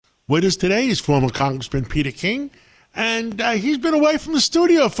With us today is former Congressman Peter King, and he's been away from the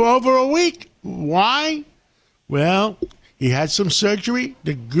studio for over a week. Why? Well, he had some surgery.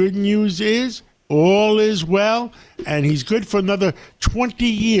 The good news is all is well, and he's good for another 20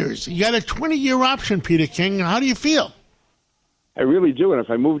 years. You got a 20-year option, Peter King. How do you feel? I really do, and if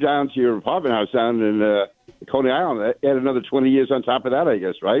I move down to your apartment house down in Coney Island, add another 20 years on top of that, I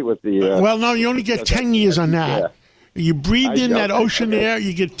guess, right? With the well, no, you only get 10 years on that. Yeah. You breathe in that ocean air,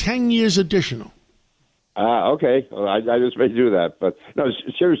 you get 10 years additional. Okay. Well, I just may do that. But no,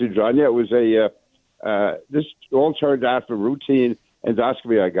 seriously, John, yeah, it was this all turned out for routine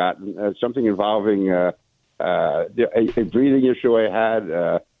endoscopy I got, something involving a breathing issue I had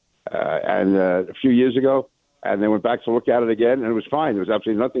and a few years ago, and they went back to look at it again, and it was fine. There was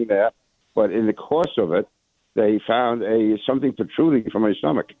absolutely nothing there. But in the course of it, they found something protruding from my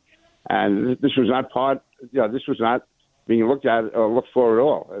stomach. And this was not this was not being looked at or looked for at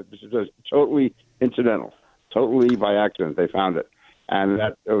all. This was totally incidental, totally by accident. They found it. And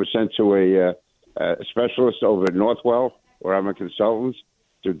that was sent to a specialist over at Northwell, where I'm a consultant,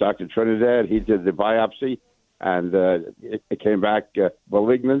 to Dr. Trinidad. He did the biopsy, and it came back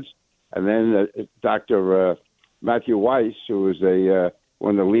malignant. And then Dr. Matthew Weiss, who was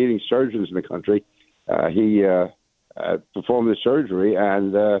one of the leading surgeons in the country, he performed the surgery,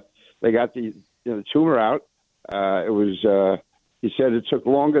 and they got the tumor out. It was. He said it took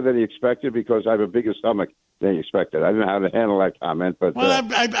longer than he expected because I have a bigger stomach than he expected. I don't know how to handle that comment, but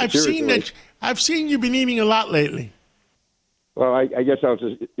I've seen that. I've seen you've been eating a lot lately. Well, I guess I'll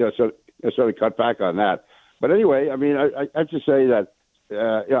just sort of cut back on that. But anyway, I mean, I have to say that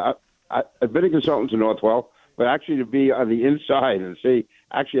I've been a consultant to Northwell, but actually to be on the inside and see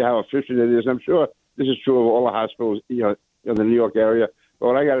actually how efficient it is. I'm sure this is true of all the hospitals, in the New York area. But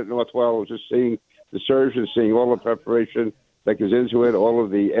when I got at Northwell, I was just seeing the surgeons, seeing all the preparation that goes into it, all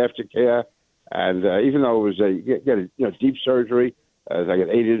of the aftercare, and even though it was a deep surgery, like an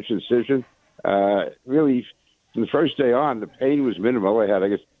 8-inch incision, really from the first day on, the pain was minimal. I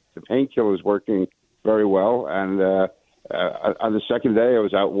guess, the painkillers working very well, and on the second day, I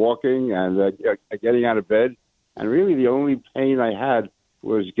was out walking and getting out of bed, and really the only pain I had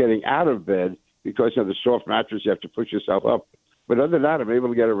was getting out of bed because of the soft mattress. You have to push yourself up. But other than that, I'm able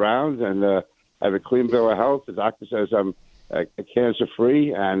to get around, and I have a clean bill of health. The doctor says I'm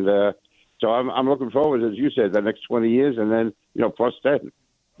cancer-free, and so I'm looking forward, as you said, the next 20 years, and then, plus 10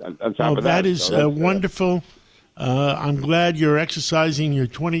 on top of that. That is wonderful. I'm glad you're exercising your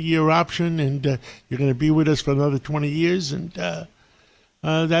 20-year option, and you're going to be with us for another 20 years, and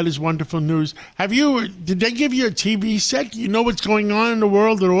that is wonderful news. Did they give you a TV set? Do you know what's going on in the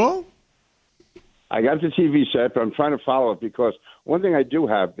world at all? I got the TV set, but I'm trying to follow it because one thing I do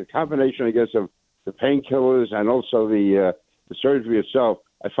have, the combination, I guess, of the painkillers and also the surgery itself,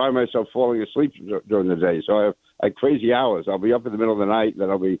 I find myself falling asleep during the day. So I have crazy hours. I'll be up in the middle of the night, and then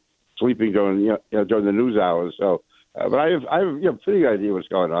I'll be sleeping during during the news hours. So, but I have pretty good idea what's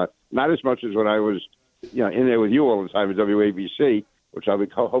going on. Not as much as when I was in there with you all the time at WABC, which I'll be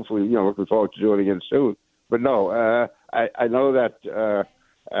hopefully looking forward to doing again soon. But no, I know that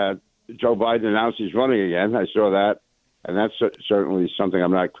Joe Biden announced he's running again. I saw that, and that's certainly something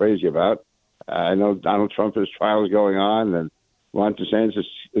I'm not crazy about. I know Donald Trump has trials going on, and Ron DeSantis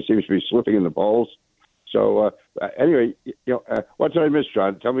seems to be slipping in the polls. So anyway, what did I miss,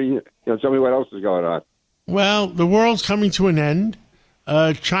 John? Tell me what else is going on. Well, the world's coming to an end.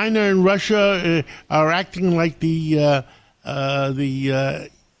 China and Russia are acting like the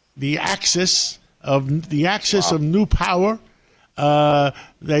axis of new power.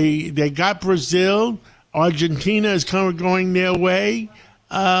 They got Brazil. Argentina is kind of going their way.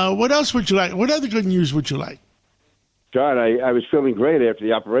 What else would you like? What other good news would you like? John, I was feeling great after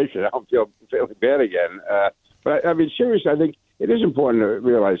the operation. I don't feel feeling bad again. But I mean, seriously, I think it is important to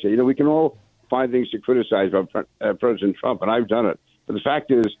realize that, we can all find things to criticize about President Trump, and I've done it. But the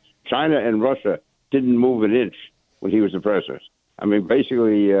fact is, China and Russia didn't move an inch when he was the president. I mean,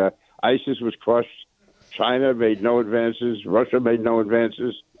 basically, ISIS was crushed. China made no advances. Russia made no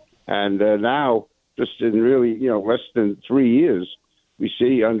advances. And now, just in really, less than 3 years, we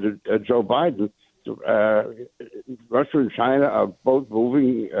see under Joe Biden, Russia and China are both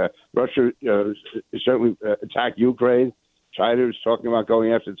moving. Russia certainly attacked Ukraine. China is talking about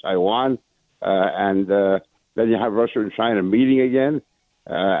going after Taiwan. And then you have Russia and China meeting again.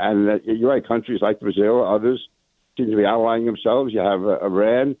 And you're right, countries like Brazil, others, seem to be outlining themselves. You have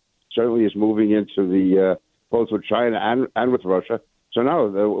Iran certainly is moving into the both with China and with Russia. So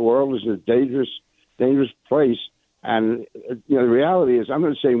no, the world is a dangerous place. And the reality is, I'm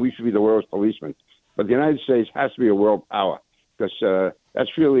not saying we should be the world's policeman, but the United States has to be a world power because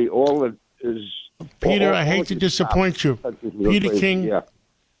That's really all that is. Peter, I hate to disappoint you. Peter King, Yeah.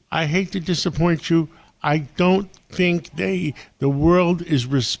 I hate to disappoint you. I don't think the world is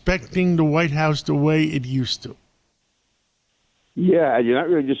respecting the White House the way it used to. Yeah, and you're not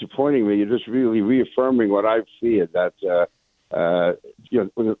really disappointing me. You're just really reaffirming what I've feared, that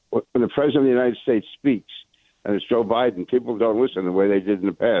when the President of the United States speaks, and it's Joe Biden, people don't listen the way they did in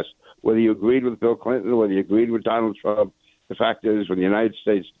the past. Whether you agreed with Bill Clinton, whether you agreed with Donald Trump, the fact is when the United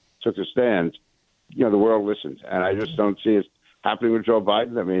States took a stand, the world listened. And I just don't see it happening with Joe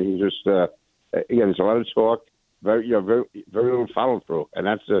Biden. I mean, he just, again, there's a lot of talk, very little follow through. And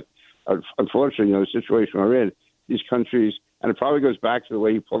that's, unfortunately, the situation we're in. These countries, and it probably goes back to the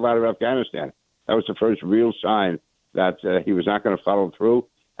way he pulled out of Afghanistan. That was the first real sign that he was not going to follow through.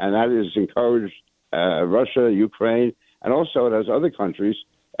 And that has encouraged Russia, Ukraine, and also it has other countries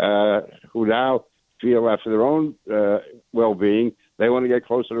who now feel that for their own well-being, they want to get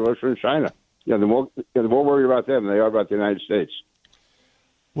closer to Russia and China. The more worried about them than they are about the United States.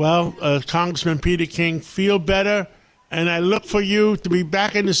 Well, Congressman Peter King, feel better, and I look for you to be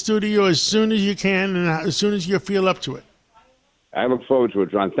back in the studio as soon as you can and as soon as you feel up to it. I look forward to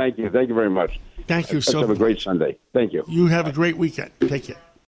it, John. Thank you. Thank you very much. Thank you so much. Have a great Sunday. Thank you. You have a great weekend. Take care.